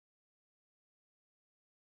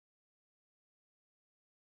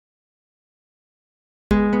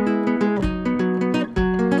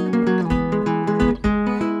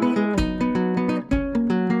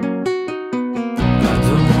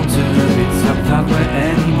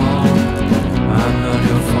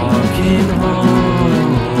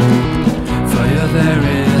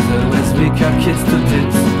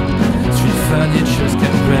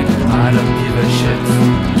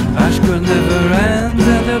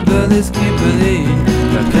police keep believing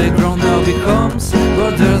the playground now becomes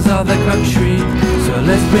borders of the country. So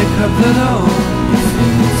let's break up the law. If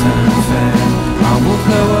it's unfair, I won't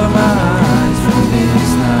lower my eyes from this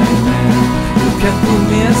nightmare. You can pull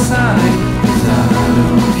me aside, 'cause I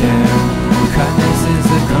don't care. Kindness is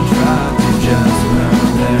a contract, you just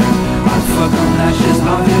weren't there. I'd fuck on ashes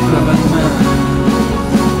of your government.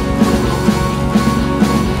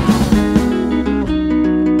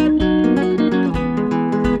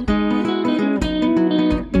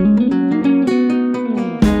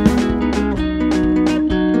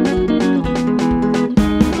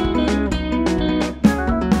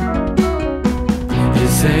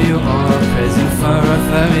 Say you are crazy for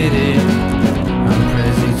authority, I'm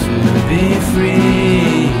crazy to be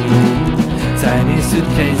free. Tiny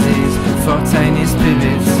suitcases for tiny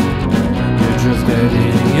spirits, you're just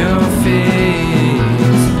getting your feet.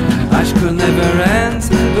 Ash could never end,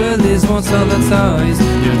 bullies want all the toys.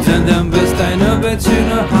 You turn them bust, I know, but you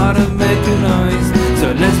know how to make a noise. So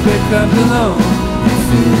let's break up the law. If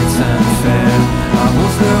it's unfair, I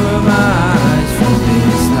won't lower my eyes from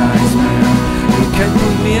this nightmare. You can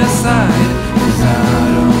put me aside,